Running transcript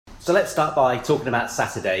So let's start by talking about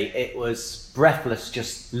Saturday. It was breathless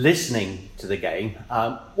just listening to the game.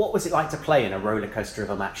 What was it like to play in a rollercoaster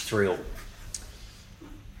of a match 3-3?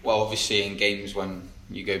 Well, obviously in games when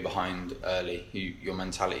you go behind early, your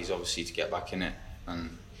mentality is obviously to get back in it.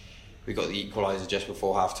 And we got the equaliser just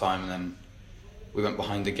before half-time, and then we went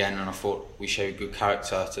behind again, and I thought we showed good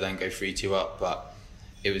character to then go 3-2 up. But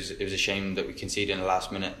it was a shame that we conceded in the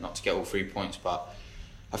last minute not to get all 3 points. But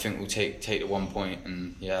I think we'll take the 1 point,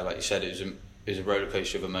 and yeah, like you said, it was a roller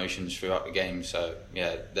coaster of emotions throughout the game. So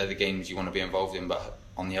yeah, they're the games you want to be involved in, but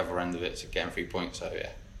on the other end of it, it's getting 3 points. So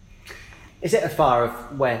yeah. Is it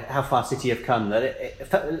how far City have come that it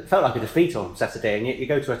felt like a defeat on Saturday, and yet you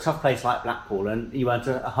go to a tough place like Blackpool and you earned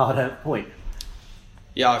a hard-earned point?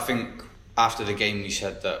 Yeah, I think after the game we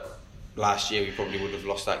said that last year we probably would have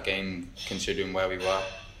lost that game considering where we were.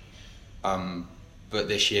 But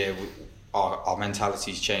this year our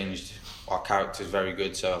mentality's changed, our character's very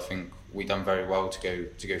good, so I think we've done very well to go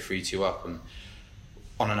 3-2 up, and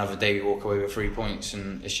on another day we walk away with 3 points,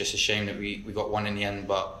 and it's just a shame that we got one in the end,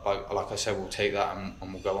 but like I said, we'll take that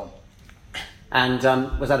and we'll go on. And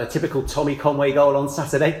was that a typical Tommy Conway goal on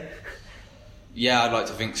Saturday? Yeah, I'd like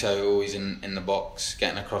to think so. Always in the box,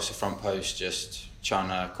 getting across the front post, just trying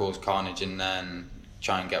to cause carnage in there and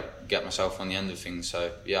try and get myself on the end of things.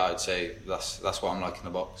 So yeah, I'd say that's what I'm like in the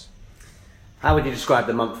box. How would you describe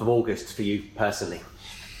the month of August for you personally?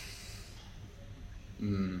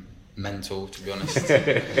 Mental, to be honest.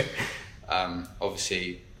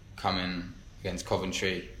 Obviously coming against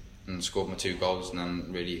Coventry and scored my 2 goals, and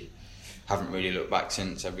then haven't really looked back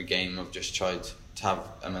since. Every game I've just tried to have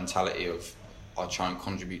a mentality of I'll try and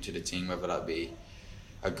contribute to the team, whether that be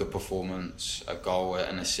a good performance, a goal,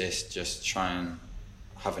 an assist, just try and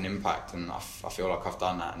have an impact, and I feel like I've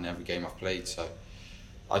done that in every game I've played. So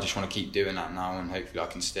I just want to keep doing that now, and hopefully I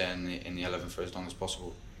can stay in the 11 for as long as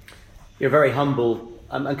possible. You're a very humble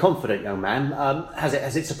and confident young man.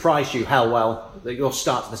 Has it surprised you how well your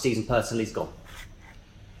start to the season personally has gone?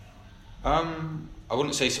 I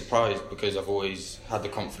wouldn't say surprised, because I've always had the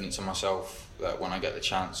confidence in myself that when I get the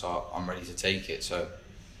chance, I'm ready to take it. So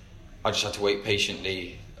I just had to wait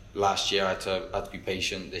patiently. Last year I had to be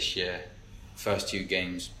patient. This year, first 2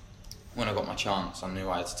 games, when I got my chance, I knew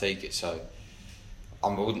I had to take it. So I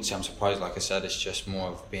wouldn't say I'm surprised. Like I said, it's just more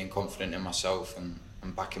of being confident in myself and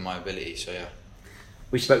backing my ability. So yeah.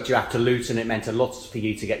 We spoke to you after Luton. It meant a lot for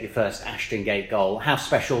you to get your first Ashton Gate goal. How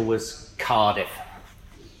special was Cardiff?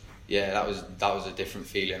 Yeah, that was a different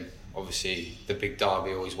feeling. Obviously, the big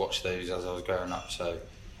derby, I always watched those as I was growing up, so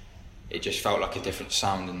it just felt like a different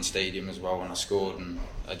sound in the stadium as well when I scored, and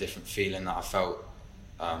a different feeling that I felt.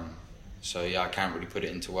 So yeah, I can't really put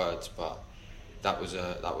it into words, but that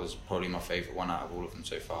was probably my favourite one out of all of them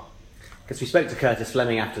so far. Because we spoke to Curtis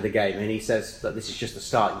Fleming after the game, and he says that this is just the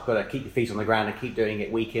start. You've got to keep your feet on the ground and keep doing it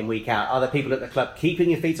week in, week out. Are there people at the club keeping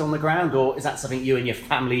your feet on the ground, or is that something you and your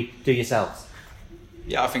family do yourselves?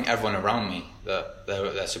 Yeah, I think everyone around me, that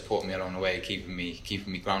they're supporting me along the way, keeping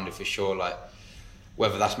me grounded for sure. Like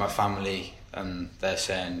whether that's my family and they're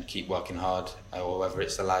saying keep working hard, or whether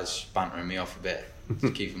it's the lads bantering me off a bit,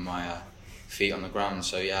 keeping my feet on the ground.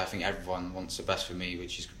 So yeah, I think everyone wants the best for me,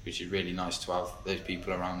 which is really nice to have those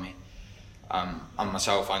people around me. And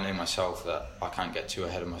myself, I know myself that I can't get too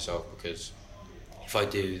ahead of myself, because if I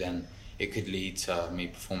do, then it could lead to me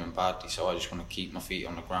performing badly. So I just want to keep my feet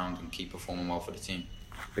on the ground and keep performing well for the team.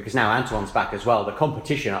 Because now Antoine's back as well, the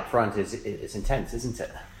competition up front is intense, isn't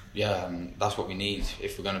it? Yeah, and that's what we need.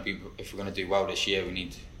 If we're going to do well this year, we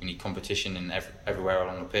need competition in everywhere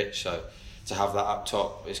along the pitch. So to have that up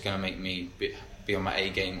top, it's going to make me be on my A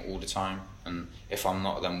game all the time. And if I'm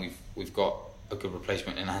not, then we've got a good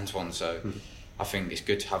replacement in Antoine. So I think it's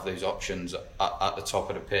good to have those options at the top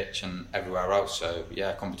of the pitch and everywhere else. So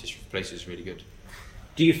yeah, competition for places is really good.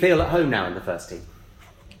 Do you feel at home now in the first team?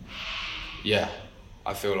 Yeah,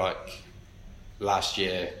 I feel like last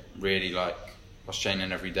year really like I was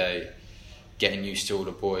training every day, getting used to all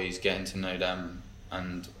the boys, getting to know them,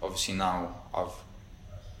 and obviously now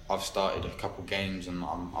I've started a couple games and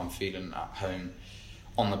I'm feeling at home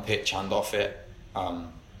on the pitch and off it.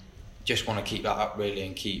 Just want to keep that up really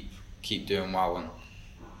and keep doing well, and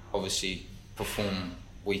obviously perform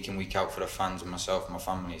week in, week out for the fans and myself and my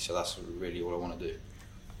family. So that's really all I want to do.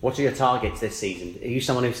 What are your targets this season? Are you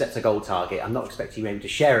someone who sets a goal target? I'm not expecting you maybe to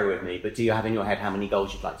share it with me, but do you have in your head how many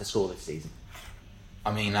goals you'd like to score this season?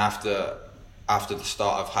 I mean, after the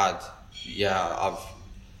start I've had, yeah,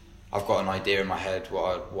 I've got an idea in my head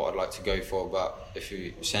what I'd like to go for. But if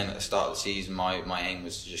you're saying at the start of the season, my aim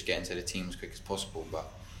was to just get into the team as quick as possible. But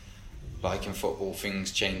like in football,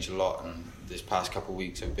 things change a lot, and this past couple of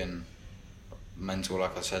weeks have been mental,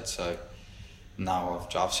 like I said. So now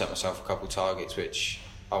I've set myself a couple of targets which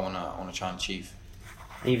I wanna try and achieve.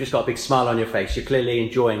 And you've just got a big smile on your face. You're clearly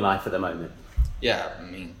enjoying life at the moment. Yeah, I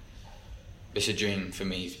mean, it's a dream for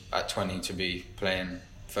me at 20 to be playing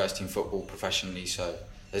first team football professionally. So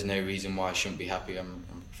there's no reason why I shouldn't be happy. I'm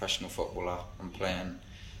a professional footballer. I'm playing.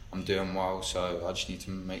 I'm doing well. So I just need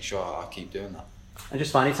to make sure I keep doing that. And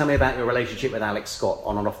just finally, tell me about your relationship with Alex Scott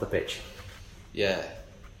on and off the pitch. Yeah,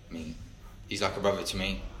 I mean, he's like a brother to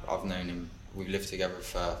me. I've known him. We've lived together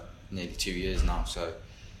for nearly 2 years now. So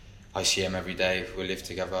I see him every day. We live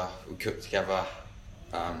together. We cook together.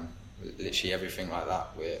 Literally everything like that.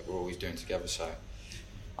 We're always doing together. So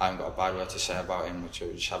I haven't got a bad word to say about him. We'll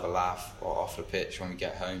just have a laugh or off the pitch when we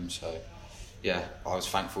get home. So yeah, I was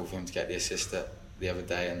thankful for him to get the assist the other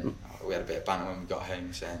day, and we had a bit of banter when we got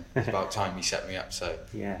home, saying it's about time he set me up. So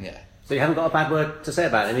yeah. So you haven't got a bad word to say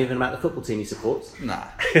about him, even about the football team he supports? Nah,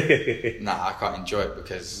 I can't enjoy it,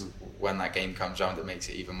 because when that game comes round, it makes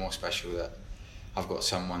it even more special that I've got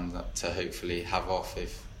someone to hopefully have off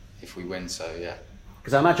if we win. So yeah.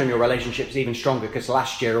 Because I imagine your relationship's even stronger, because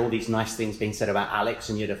last year all these nice things being said about Alex,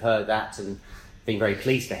 and you'd have heard that and been very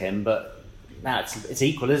pleased for him, but now it's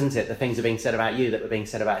equal, isn't it? The things are being said about you that were being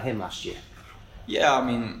said about him last year. Yeah, I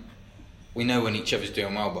mean, we know when each other's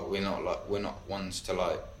doing well, but we're not ones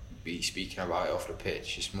to be speaking about it off the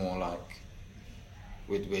pitch. It's more like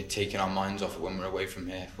we're taking our minds off it when we're away from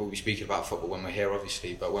here. We'll be speaking about football when we're here,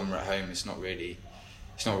 obviously, but when we're at home, it's not really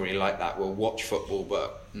like that. We'll watch football,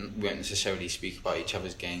 but we won't necessarily speak about each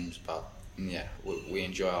other's games. But yeah, we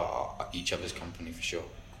enjoy each other's company for sure.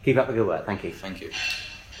 Keep up the good work. Thank you. Thank you.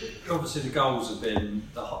 Obviously, the goals have been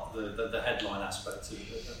the headline aspect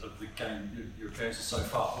of the game, your appearances so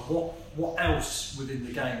far. But what else within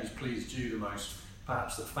the game has pleased you the most?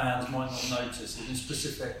 Perhaps that fans might not notice, in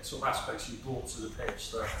specific sort of aspects you brought to the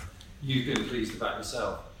pitch that you've been pleased about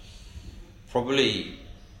yourself? Probably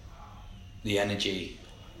the energy.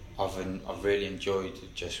 I've really enjoyed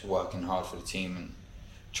just working hard for the team and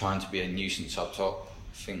trying to be a nuisance up top.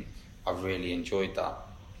 I think I've really enjoyed that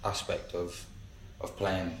aspect of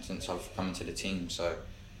playing since I've come into the team. So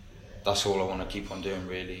that's all I want to keep on doing,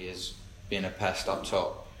 really, is being a pest up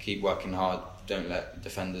top, keep working hard, don't let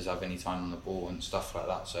defenders have any time on the ball and stuff like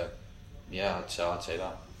that. So yeah, I'd say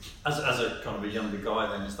that. As a kind of a younger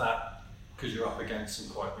guy then, is that because you're up against some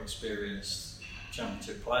quite experienced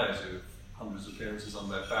championship players who have hundreds of appearances on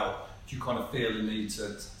their belt, do you kind of feel the need to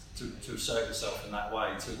assert yourself in that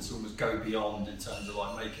way, to almost go beyond in terms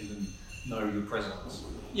of making them know your presence?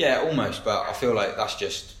 Yeah, almost, but I feel like that's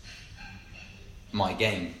just my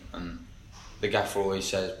game, and the gaffer always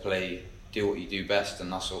says do what you do best, and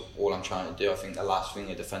that's all I'm trying to do. I think the last thing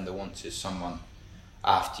a defender wants is someone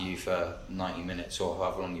after you for 90 minutes or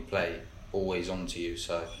however long you play, always onto you.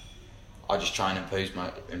 So I just try and impose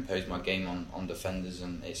my game on defenders,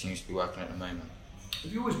 and it seems to be working at the moment.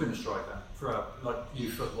 Have you always been a striker? Throughout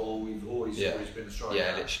youth football, we've always been a striker?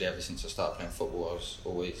 Yeah, literally ever since I started playing football, I was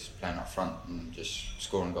always playing up front and just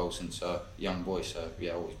scoring goals since a young boy. So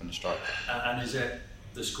yeah, always been a striker. And is it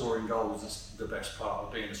the scoring goals that's the best part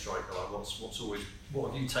of being a striker?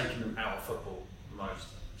 What have you taken them out of football the most?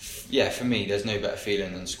 Yeah, for me, there's no better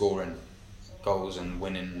feeling than scoring goals and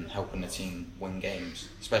winning and helping the team win games.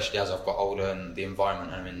 Especially as I've got older and the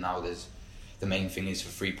environment I'm in now, the main thing is for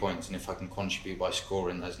 3 points, and if I can contribute by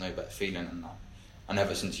scoring, there's no better feeling than that. And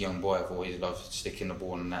ever since a young boy, I've always loved sticking the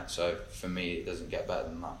ball in the net, so for me, it doesn't get better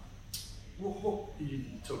than that. What you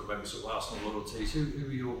talk about the sort of Arsenal loyalties, who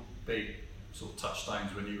were your big sort of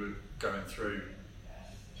touchstones when you were going through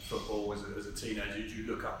football as a teenager? Did you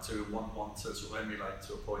look up to and want to sort of emulate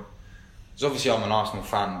to a point? Because obviously I'm an Arsenal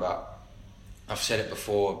fan, but I've said it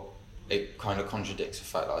before, it kind of contradicts the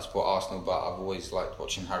fact that I support Arsenal, but I've always liked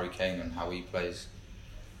watching Harry Kane and how he plays.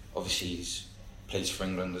 Obviously he plays for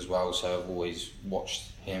England as well, so I've always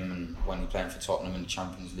watched him, and when he's playing for Tottenham in the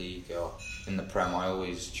Champions League or in the Prem, I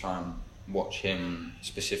always try and watch him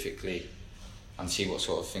specifically and see what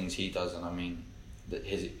sort of things he does. And I mean,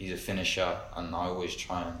 he's a finisher, and I always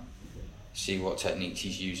try and see what techniques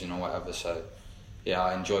he's using or whatever. So yeah,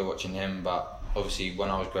 I enjoy watching him, but obviously when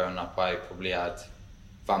I was growing up, I probably had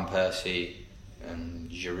Van Persie and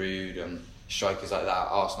Giroud and strikers like that at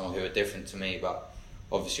Arsenal who are different to me, but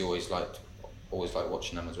obviously always liked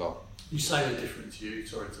watching them as well. You say they're different to you.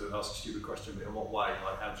 Sorry to ask a stupid question, but in what way?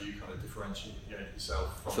 How do you kind of differentiate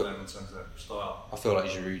yourself from them in terms of their style? I feel like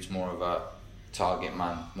Giroud's more of a target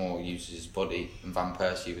man, more uses his body, and Van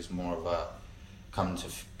Persie was more of a come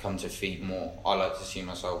to feed more. I like to see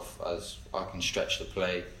myself as I can stretch the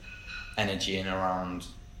play, energy in around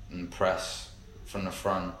and press from the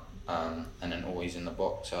front, and then always in the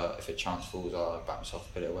box. If a chance falls, I'll back myself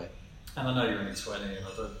to put it away. And I know you're only 20, and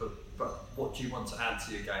but what do you want to add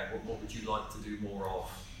to your game? What would you like to do more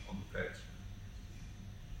of on the pitch?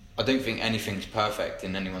 I don't think anything's perfect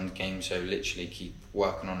in anyone's game, so literally keep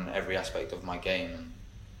working on every aspect of my game, and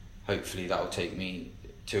hopefully that will take me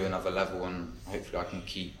to another level, and hopefully I can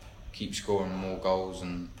keep scoring more goals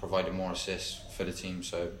and providing more assists for the team.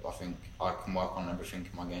 So I think I can work on everything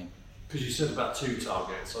in my game. Because you said about 2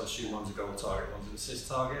 targets, I assume one's a goal target, one's an assist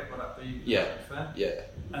target. Would that be fair? Yeah.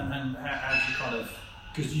 And how do you kind of,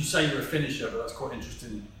 because you say you're a finisher, but that's quite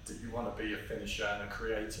interesting that you want to be a finisher and a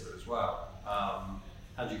creator as well.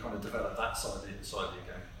 How do you kind of develop that side of your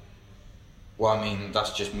game? Well, I mean,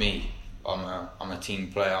 that's just me. I'm a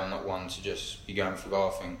team player. I'm not one to just be going for goal.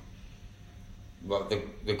 I think, well,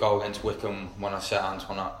 the goal against Wickham when I set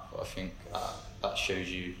Antoine up, I think that shows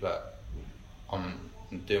you that I'm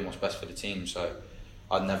doing what's best for the team. So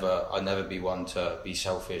I'd never be one to be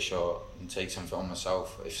selfish or take something on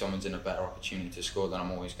myself. If someone's in a better opportunity to score, then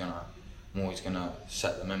I'm always gonna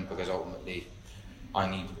set them in, because ultimately I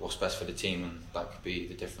need what's best for the team, and that could be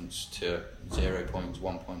the difference to 0 points,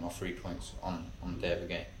 1 point, or 3 points on the day of the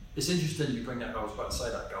game. It's interesting you bring that. I was about to say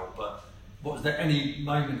that goal, but was there any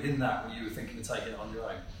moment in that where you were thinking of taking it on your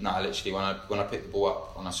own? No, literally when I picked the ball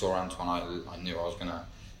up, when I saw Antoine, I knew I was gonna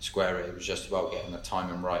square it. It was just about getting the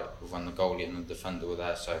timing right with when the goalie and the defender were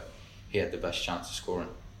there, so he had the best chance of scoring.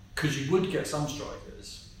 Because you would get some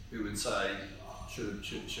strikers who would say should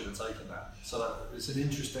have taken that. So it's an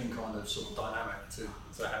interesting kind of sort of dynamic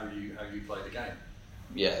to how you play the game.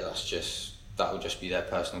 Yeah, that would just be their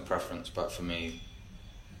personal preference, but for me,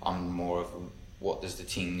 I'm more of what does the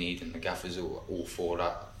team need, and the gaffers all for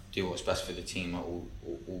that. Do what's best for the team at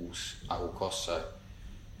all costs. So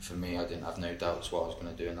for me, I didn't have no doubts what I was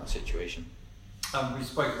going to do in that situation. We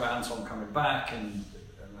spoke about Anton coming back and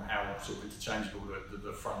how sort of interchangeable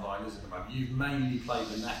the front line is at the moment. You've mainly played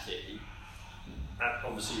with Naki,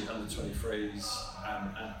 obviously under 23s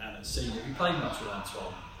and at senior. Have you played much with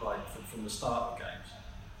Anton, like from the start of games?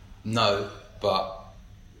 No, but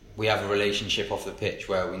we have a relationship off the pitch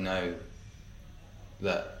where we know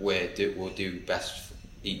that we'll do best for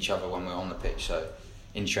each other when we're on the pitch. So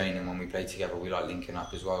in training, when we play together, we like linking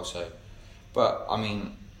up as well. So, but I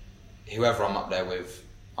mean, whoever I'm up there with,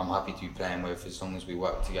 I'm happy to be playing with, as long as we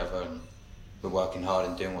work together and we're working hard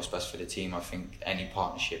and doing what's best for the team. I think any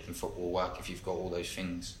partnership in football will work if you've got all those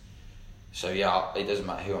things. So yeah, it doesn't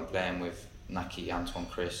matter who I'm playing with, Naki, Antoine,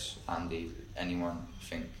 Chris, Andy, anyone. I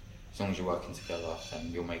think as long as you're working together,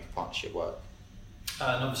 then you'll make a partnership work.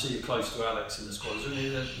 And obviously you're close to Alex in the squad. Is there any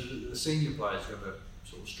of the senior players you have a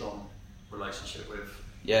sort of strong relationship with?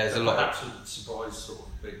 Yeah, there's a lot. Perhaps a surprise sort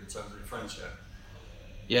of big in terms of your friendship.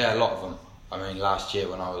 Yeah, a lot of them. I mean, last year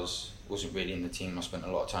when I wasn't really in the team, I spent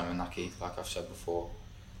a lot of time with Naki, like I've said before.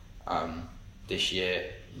 This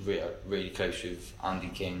year, really close with Andy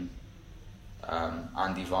King.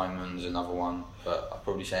 Andy Vineman's another one, but I'd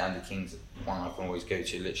probably say Andy King's one I can always go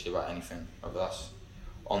to literally about anything, whether that's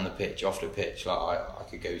on the pitch, off the pitch. Like I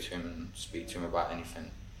could go to him and speak to him about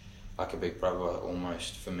anything, like a big brother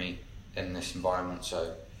almost for me in this environment.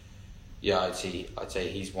 So yeah, I'd say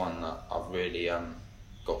he's one that I've really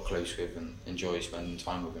got close with and enjoy spending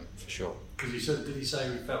time with him for sure. Because did he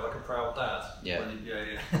say he felt like a proud dad? Yeah.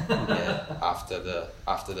 Yeah. After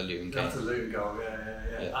the Luton game. After the Luton goal,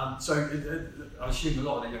 yeah. So I assume a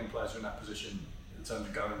lot of the young players are in that position in terms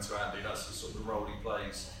of going to Andy. That's the sort of the role he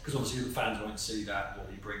plays. Because obviously the fans won't see that, what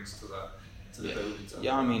he brings to the building.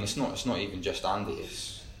 Yeah, I mean it's not even just Andy.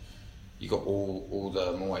 You got all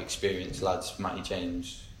the more experienced lads. Matty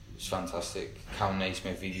James is fantastic. Cal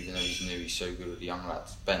Naismith, even though he's new, he's so good with the young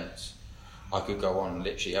lads. Bents. I could go on,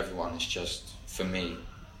 literally everyone. It's just, for me,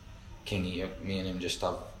 Kingy, me and him just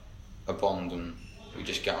have a bond and we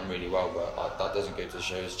just get on really well, but that doesn't go to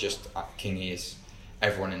show. It's just Kingy is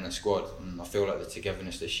everyone in the squad, and I feel like the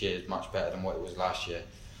togetherness this year is much better than what it was last year,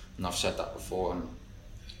 and I've said that before, and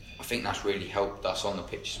I think that's really helped us on the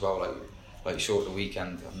pitch as well, like you saw at the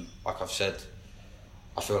weekend, and like I've said,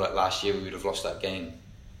 I feel like last year we would have lost that game,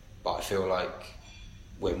 but I feel like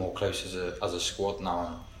we're more close as a squad now,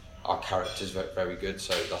 and our character's very, very good,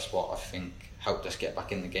 so that's what I think helped us get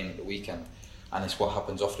back in the game at the weekend. And it's what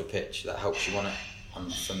happens off the pitch that helps you on it.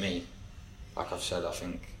 And for me, like I've said, I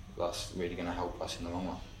think that's really going to help us in the long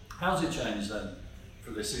run. How's it changed then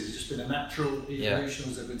for this season? Has it just been a natural evolution?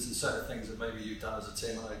 Has there been some certain things that maybe you've done as a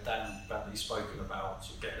team? I know Dan badly spoken about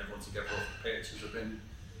sort of getting everyone together off the pitch. Has there been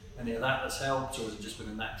any of that that's helped, or has it just been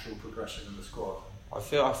a natural progression of the squad? I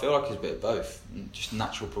feel like it's a bit of both. Just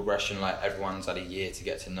natural progression, like everyone's had a year to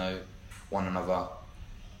get to know one another.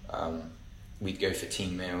 we'd go for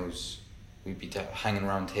team meals. We'd be hanging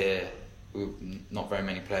around here. Not very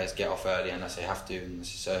many players get off early unless they have to,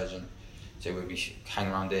 unless it's urgent. So we'd be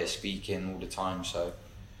hanging around here speaking all the time. So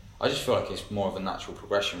I just feel like it's more of a natural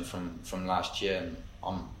progression from last year,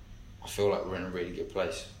 and I feel like we're in a really good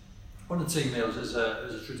place. One of the team meals is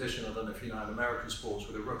a tradition. I don't know if you know, in American sports,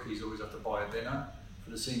 where the rookies always have to buy a dinner. For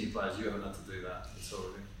the senior players, you haven't had to do that at all,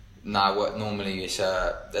 have you? No, what normally is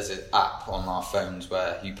there's an app on our phones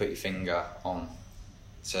where you put your finger on.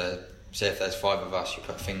 So say if there's 5 of us, you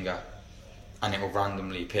put a finger, and it will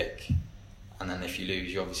randomly pick. And then if you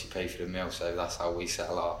lose, you obviously pay for the meal. So that's how we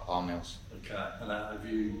settle our meals. Okay, and have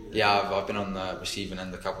you? Yeah, I've been on the receiving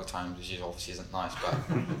end a couple of times, which obviously isn't nice, but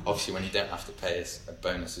obviously when you don't have to pay, it's a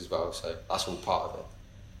bonus as well. So that's all part of it.